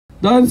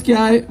Da ønsker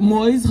jeg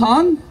Moiz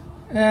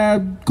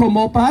komme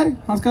opp her.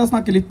 Han skal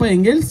snakke litt på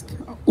engelsk.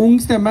 Ung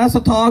stemme, så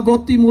ta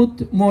godt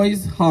imot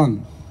Moiz.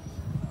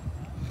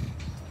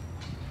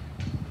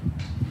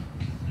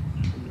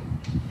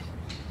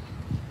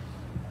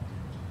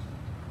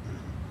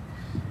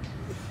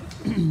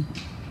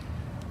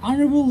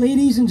 Honorable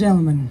ladies and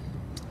gentlemen,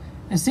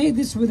 I say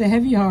this with a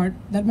heavy heart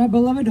that my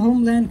beloved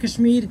homeland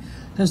Kashmir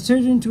has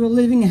turned into a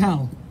living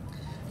hell,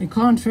 in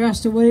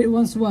contrast to what it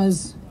once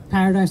was,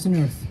 paradise on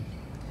earth.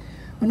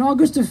 On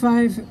August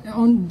 5th,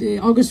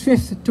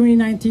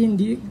 2019,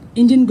 the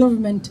Indian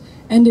government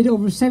ended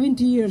over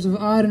 70 years of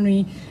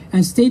autonomy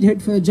and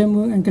statehood for the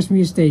Jammu and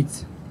Kashmir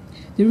state.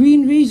 The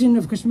reinvasion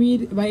of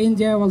Kashmir by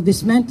India while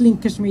dismantling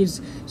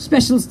Kashmir's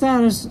special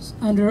status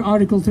under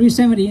Article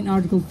 370 and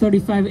Article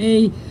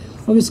 35A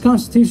of its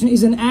constitution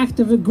is an act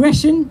of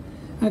aggression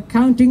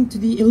accounting to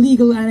the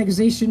illegal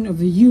annexation of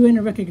the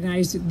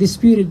UN-recognized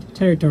disputed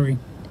territory.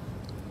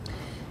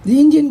 The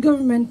Indian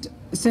government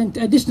sent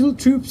additional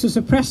troops to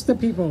suppress the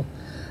people.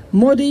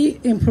 Modi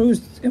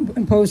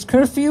imposed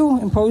curfew,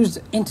 imposed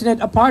internet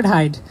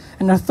apartheid,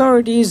 and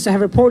authorities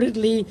have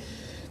reportedly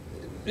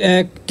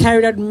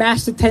carried out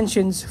mass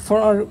detentions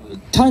for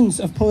tons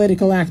of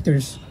political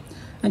actors.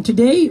 And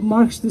today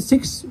marks the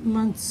 6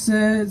 months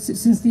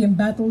since the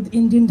embattled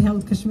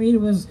Indian-held Kashmir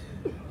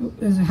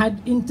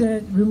had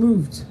internet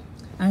removed.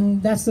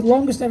 And that's the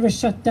longest ever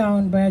shut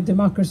down by a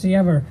democracy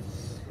ever.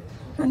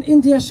 And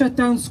India shut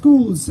down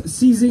schools,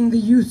 seizing the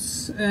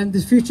youth's and the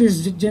future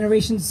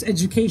generation's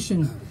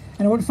education.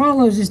 And what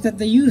follows is that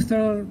the youth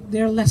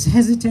they're less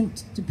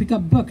hesitant to pick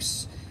up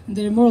books, and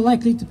they're more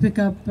likely to pick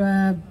up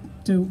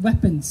to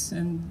weapons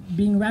and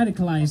being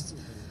radicalized.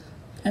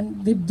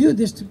 And they do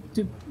this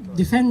to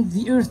defend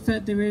the earth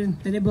that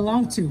they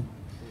belong to.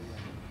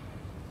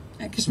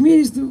 Kashmir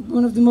is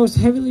one of the most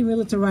heavily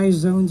militarized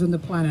zones on the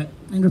planet,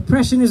 and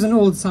repression is an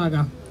old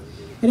saga.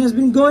 It has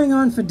been going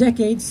on for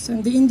decades,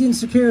 and the Indian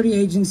security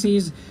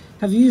agencies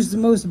have used the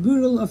most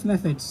brutal of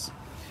methods,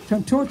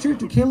 from torture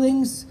to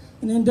killings,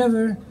 in an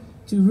endeavor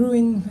to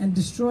ruin and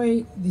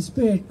destroy the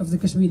spirit of the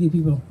Kashmiri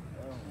people.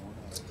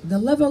 The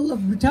level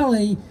of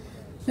brutality,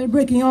 they're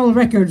breaking all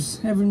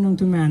records ever known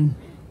to man.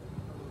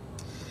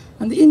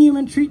 And the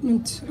inhuman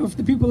treatment of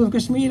the people of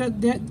Kashmir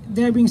that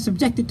they're being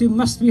subjected to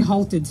must be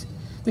halted.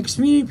 The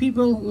Kashmiri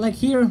people, like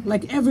here,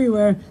 like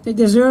everywhere, they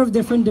deserve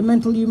their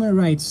fundamental human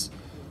rights.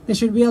 They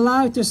should be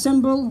allowed to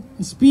assemble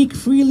and speak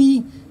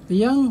freely. The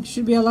young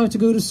should be allowed to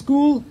go to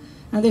school,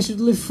 and they should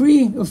live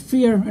free of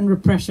fear and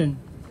repression.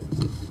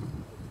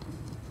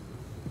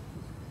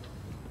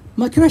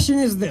 My question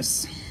is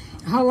this: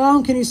 how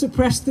long can you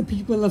suppress the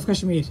people of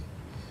Kashmir?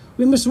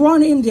 We must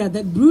warn India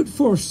that brute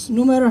force,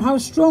 no matter how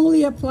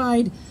strongly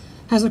applied,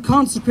 has a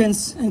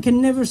consequence and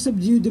can never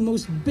subdue the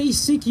most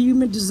basic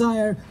human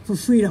desire for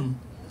freedom.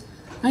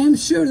 I am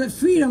sure that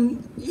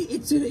freedom,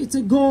 it's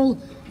a goal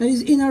that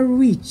is in our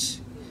reach.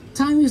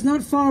 Time is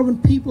not far when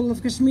people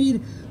of Kashmir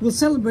will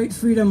celebrate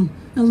freedom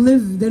and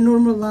live their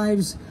normal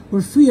lives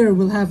where fear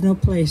will have no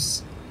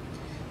place.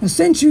 Now,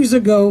 centuries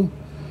ago,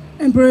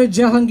 Emperor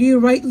Jahangir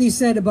rightly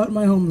said about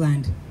my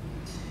homeland,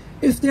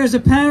 if there's a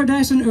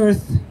paradise on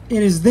earth,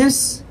 it is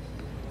this,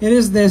 it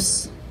is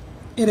this,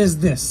 it is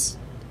this.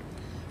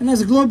 And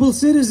as global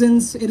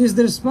citizens, it is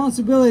the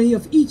responsibility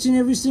of each and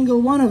every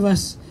single one of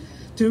us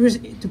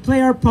to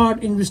play our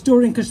part in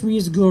restoring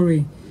Kashmir's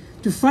glory,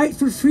 to fight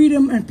for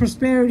freedom and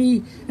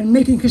prosperity and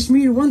making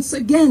Kashmir once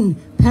again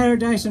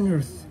paradise on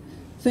earth.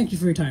 Thank you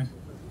for your time.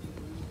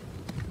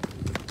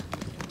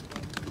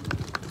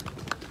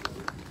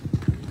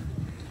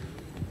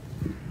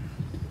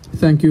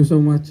 Thank you so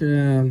much,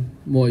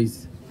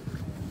 Moiz.